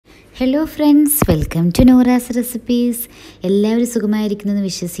Hello friends, welcome to Nora's recipes. എല്ലാവരും സുഖമായിരിക്കുന്നെന്ന്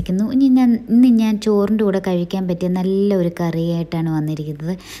വിശ്വസിക്കുന്നു. ഇന്ന് ഞാൻ ചോറിൻ്റെ കൂടെ കഴിക്കാൻ പറ്റിയ നല്ലൊരു കറിയായിട്ടാണ്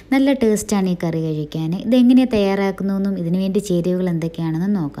വന്നിരിക്കുന്നത്. നല്ല ടേസ്റ്റാണ് ഈ കറി കഴിക്കാൻ. ഇതെങ്ങനെയാണ് തയ്യാറാക്കുന്നതെന്നും ഇതിനു വേണ്ടി ചേരുവകൾ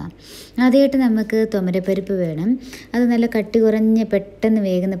എന്തൊക്കെയാണെന്നും നോക്കാം. ആദ്യമായിട്ട് നമുക്ക് തുമരപ്പരിപ്പ് വേണം. അത് നല്ല കട്ടി കുറഞ്ഞ പെട്ടെന്ന്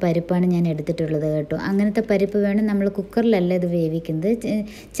വേകുന്ന പരിപ്പാണ് ഞാൻ എടുത്തിട്ടുള്ളത് കേട്ടോ. അങ്ങനത്തെ പരിപ്പ് വേണം. നമ്മൾ കുക്കറിലല്ല ഇത് വേവിക്കുന്നത്,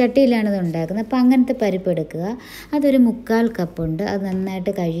 ചട്ടിയിലാണ് ഇത് ഉണ്ടാക്കുന്നത്. അപ്പോൾ അങ്ങനത്തെ പരിപ്പ് എടുക്കുക. അതൊരു 3/4 കപ്പുണ്ട്. അത്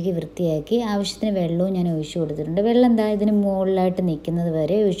നന്നായിട്ട് കഴുകി വൃത്തിയാക്കി ആവശ്യത്തിന് വെള്ളവും ഞാൻ ഒഴിച്ചു കൊടുത്തിട്ടുണ്ട്. വെള്ളം എന്താ ഇതിന് മുകളിലായിട്ട് നിൽക്കുന്നത്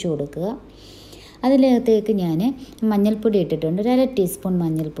വരെ ഒഴിച്ചു കൊടുക്കുക. അതിനകത്തേക്ക് ഞാൻ മഞ്ഞൾപ്പൊടി ഇട്ടിട്ടുണ്ട്, ഒരു 1/2 ടീസ്പൂൺ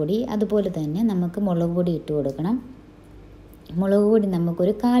മഞ്ഞൾപ്പൊടി. അതുപോലെ തന്നെ നമുക്ക് മുളക് പൊടി ഇട്ട് കൊടുക്കണം. മുളക് പൊടി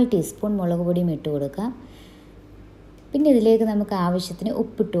നമുക്കൊരു 1/4 ടീസ്പൂൺ മുളക് പൊടിയും ഇട്ട് കൊടുക്കാം. പിന്നെ ഇതിലേക്ക് നമുക്ക് ആവശ്യത്തിന്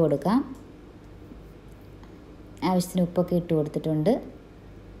ഉപ്പിട്ട് കൊടുക്കാം. ആവശ്യത്തിന് ഉപ്പൊക്കെ ഇട്ട് കൊടുത്തിട്ടുണ്ട്.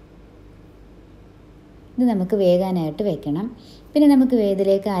 ഇത് നമുക്ക് വേകാനായിട്ട് വെക്കണം. പിന്നെ നമുക്ക്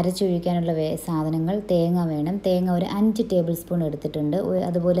ഇതിലേക്ക് അരച്ചൊഴിക്കാനുള്ള സാധനങ്ങൾ, തേങ്ങ വേണം. തേങ്ങ ഒരു 5 ടേബിൾ സ്പൂൺ എടുത്തിട്ടുണ്ട്.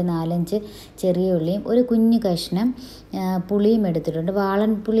 അതുപോലെ 4-5 ചെറിയ ഉള്ളിയും ഒരു കുഞ്ഞു കഷ്ണം പുളിയും എടുത്തിട്ടുണ്ട്.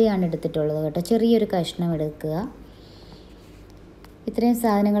 വാളൻ പുളിയാണ് എടുത്തിട്ടുള്ളത് കേട്ടോ. ചെറിയൊരു കഷ്ണം എടുക്കുക. ഇത്രയും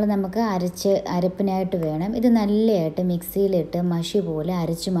സാധനങ്ങൾ നമുക്ക് അരപ്പിനായിട്ട് വേണം. ഇത് നല്ലതായിട്ട് മിക്സിയിലിട്ട് മഷി പോലെ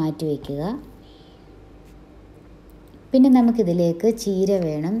അരച്ച് മാറ്റി വയ്ക്കുക. പിന്നെ നമുക്കിതിലേക്ക് ചീര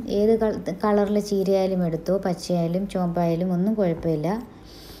വേണം. ഏത് കളറിലെ ചീരയായാലും എടുത്തോ, പച്ചയായാലും ചുവപ്പായാലും ഒന്നും കുഴപ്പമില്ല.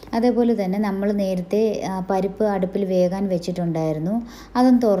 അതേപോലെ തന്നെ നമ്മൾ നേരത്തെ പരിപ്പ് അടുപ്പിൽ വേകാൻ വെച്ചിട്ടുണ്ടായിരുന്നു.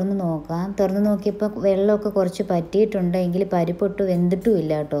 അതൊന്ന് തുറന്ന് നോക്കാം. തുറന്ന് നോക്കിയപ്പോൾ വെള്ളമൊക്കെ കുറച്ച് പറ്റിയിട്ടുണ്ടെങ്കിൽ പരിപ്പൊട്ട് വെന്തിട്ടും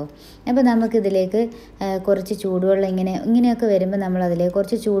ഇല്ല കേട്ടോ. അപ്പോൾ നമുക്കിതിലേക്ക് കുറച്ച് ചൂടുവെള്ളം ഇങ്ങനെയൊക്കെ വരുമ്പോൾ നമ്മളതിലേക്ക്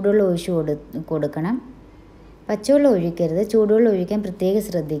കുറച്ച് ചൂടുവെള്ളം ഒഴിച്ച് കൊടുക്കണം. പച്ചവെള്ളം ഒഴിക്കരുത്, ചൂടുവെള്ളം ഒഴിക്കാൻ പ്രത്യേകം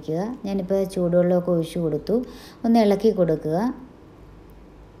ശ്രദ്ധിക്കുക. ഞാനിപ്പോൾ ചൂടുവെള്ളമൊക്കെ ഒഴിച്ചു കൊടുത്തു. ഒന്ന് ഇളക്കി കൊടുക്കുക.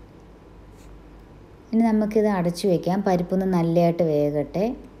 ഇനി നമുക്കിത് അടച്ചു വയ്ക്കാം. പരിപ്പൊന്ന് നല്ലതായിട്ട് വേകട്ടെ.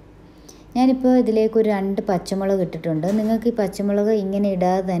 ഞാനിപ്പോൾ ഇതിലേക്ക് ഒരു 2 പച്ചമുളക് ഇട്ടിട്ടുണ്ട്. നിങ്ങൾക്ക് ഈ പച്ചമുളക് ഇങ്ങനെ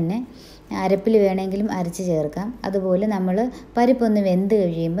ഇടാതെ തന്നെ അരപ്പിൽ വേണമെങ്കിലും അരച്ച് ചേർക്കാം. അതുപോലെ നമ്മൾ പരിപ്പൊന്ന് വെന്ത്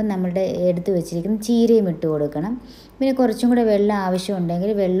കഴിയുമ്പോൾ നമ്മുടെ എടുത്ത് വെച്ചിരിക്കുന്ന ചീരയും ഇട്ട് കൊടുക്കണം. പിന്നെ കുറച്ചും കൂടെ വെള്ളം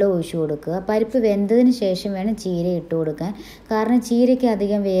ആവശ്യമുണ്ടെങ്കിൽ വെള്ളം ഒഴിച്ചു കൊടുക്കുക. പരിപ്പ് വെന്തതിന് ശേഷം വേണം ചീര ഇട്ട് കൊടുക്കാൻ. കാരണം ചീരയ്ക്ക്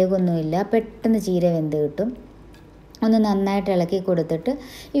അധികം വേഗമൊന്നുമില്ല, പെട്ടെന്ന് ചീര വെന്ത് കിട്ടും. ഒന്ന് നന്നായിട്ട് ഇളക്കി കൊടുത്തിട്ട്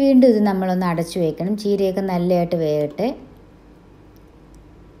വീണ്ടും ഇത് നമ്മളൊന്ന് അടച്ചു വയ്ക്കണം. ചീരയൊക്കെ നല്ലതായിട്ട് വേകട്ടെ.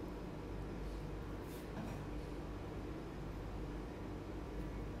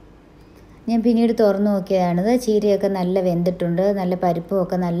 ഞാൻ പിന്നീട് തുറന്നു നോക്കിയതാണിത്. ചീരയൊക്കെ നല്ല വെന്തിട്ടുണ്ട്. നല്ല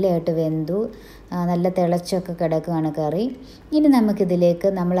പരിപ്പുമൊക്കെ നല്ലതായിട്ട് വെന്തു. നല്ല തിളച്ചൊക്കെ കിടക്കുകയാണ് കറി. ഇനി നമുക്കിതിലേക്ക്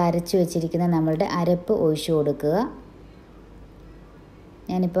നമ്മൾ അരച്ച് വെച്ചിരിക്കുന്ന നമ്മളുടെ അരപ്പ് ഒഴിച്ചു കൊടുക്കുക.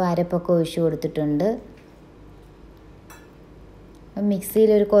 ഞാനിപ്പോൾ അരപ്പൊക്കെ ഒഴിച്ചു കൊടുത്തിട്ടുണ്ട്.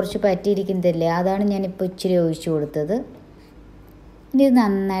 മിക്സിയിൽ കുറച്ച് പറ്റിയിരിക്കുന്നതല്ലേ, അതാണ് ഞാനിപ്പോൾ ഇച്ചിരി ഒഴിച്ചു കൊടുത്തത്. ഇനി ഇത്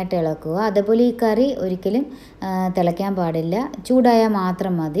നന്നായിട്ട് ഇളക്കുക. അതുപോലെ ഈ കറി ഒരിക്കലും തിളയ്ക്കാൻ പാടില്ല, ചൂടായാൽ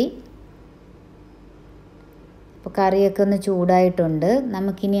മാത്രം മതി. ഇപ്പോൾ കറിയൊക്കെ ഒന്ന് ചൂടായിട്ടുണ്ട്.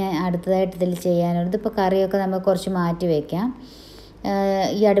 നമുക്കിനി അടുത്തതായിട്ട് ഇതിൽ ചെയ്യാനുള്ളത്, ഇപ്പോൾ കറിയൊക്കെ നമുക്ക് കുറച്ച് മാറ്റി വയ്ക്കാം.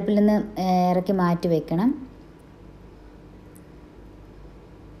 ഈ അടുപ്പിൽ നിന്ന് ഇറക്കി മാറ്റി വയ്ക്കണം.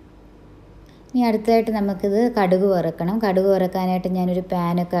 ഇനി അടുത്തതായിട്ട് നമുക്കിത് കടുക് വറക്കണം. കടുക് വറക്കാനായിട്ട് ഞാനൊരു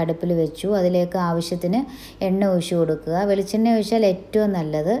പാനൊക്കെ അടുപ്പിൽ വെച്ചു. അതിലേക്ക് ആവശ്യത്തിന് എണ്ണ ഒഴിച്ചു കൊടുക്കുക. വെളിച്ചെണ്ണ ഒഴിച്ചാൽ ഏറ്റവും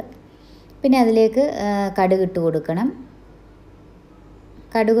നല്ലത്. പിന്നെ അതിലേക്ക് കടുക് ഇട്ട് കൊടുക്കണം.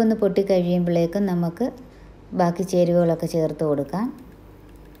 കടുകൊന്ന് പൊട്ടിക്കഴിയുമ്പോഴേക്കും നമുക്ക് ബാക്കി ചേരുവകളൊക്കെ ചേർത്ത് കൊടുക്കാം.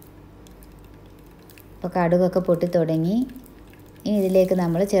 ഇപ്പോൾ കടുകൊക്കെ പൊട്ടി തുടങ്ങി. ഇനി ഇതിലേക്ക്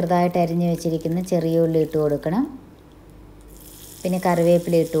നമ്മൾ ചെറുതായിട്ട് അരിഞ്ഞ് വെച്ചിരിക്കുന്ന ചെറിയ ഉള്ളി ഇട്ട് കൊടുക്കണം. പിന്നെ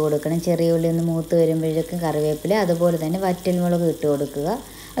കറിവേപ്പില ഇട്ട് കൊടുക്കണം. ചെറിയ ഉള്ളി ഒന്ന് മൂത്ത് വരുമ്പോഴേക്കും കറിവേപ്പില, അതുപോലെ തന്നെ വറ്റൽമുളക് ഇട്ട് കൊടുക്കുക.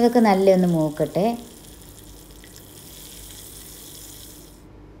 അതൊക്കെ നല്ലൊന്ന് മൂക്കട്ടെ.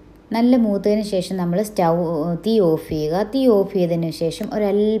 നല്ല മൂത്തതിന് ശേഷം നമ്മൾ തീ ഓഫ് ചെയ്യുക. തീ ഓഫ് ചെയ്തതിന് ശേഷം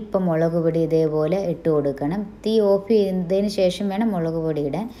ഒരല്പം മുളക് പൊടി ഇതേപോലെ ഇട്ട് കൊടുക്കണം. തീ ഓഫ് ചെയ്തതിന് ശേഷം വേണം മുളക് പൊടി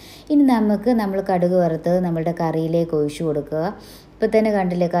ഇടാൻ. ഇനി നമ്മൾ കടുക് വറുത്തത് നമ്മളുടെ കറിയിലേക്ക് ഒഴിച്ചു കൊടുക്കുക. ഇപ്പോൾ തന്നെ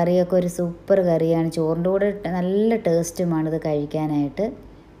കണ്ടില്ലേ, കറിയൊക്കെ ഒരു സൂപ്പർ കറിയാണ്. ചോറിൻ്റെ കൂടെ നല്ല ടേസ്റ്റുമാണിത് കഴിക്കാനായിട്ട്.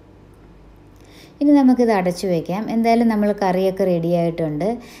 ഇനി നമുക്കിത് അടച്ചു വയ്ക്കാം. എന്തായാലും നമ്മൾ കറിയൊക്കെ റെഡി ആയിട്ടുണ്ട്.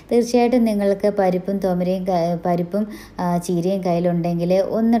 തീർച്ചയായിട്ടും നിങ്ങൾക്ക് പരിപ്പും ചീരയും കയ്യിലുണ്ടെങ്കിൽ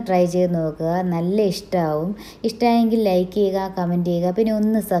ഒന്ന് ട്രൈ ചെയ്ത് നോക്കുക. നല്ല ഇഷ്ടമാവും. ഇഷ്ടമായെങ്കിൽ ലൈക്ക് ചെയ്യുക, കമൻറ്റ് ചെയ്യുക. പിന്നെ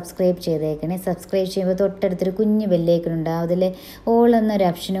ഒന്ന് സബ്സ്ക്രൈബ് ചെയ്തേക്കണേ. സബ്സ്ക്രൈബ് ചെയ്യുമ്പോൾ തൊട്ടടുത്തൊരു കുഞ്ഞ് ബെല്ലൈക്കണുണ്ടാവും. അതിൽ ഓൾ എന്നൊരു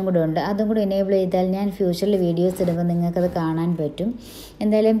ഓപ്ഷനും കൂടെ ഉണ്ട്. അതും കൂടി എനേബിൾ ചെയ്താൽ ഞാൻ ഫ്യൂച്ചറിൽ വീഡിയോസ് ഇടുമ്പോൾ നിങ്ങൾക്കത് കാണാൻ പറ്റും.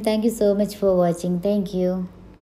 എന്തായാലും thank you so much for watching. Thank you.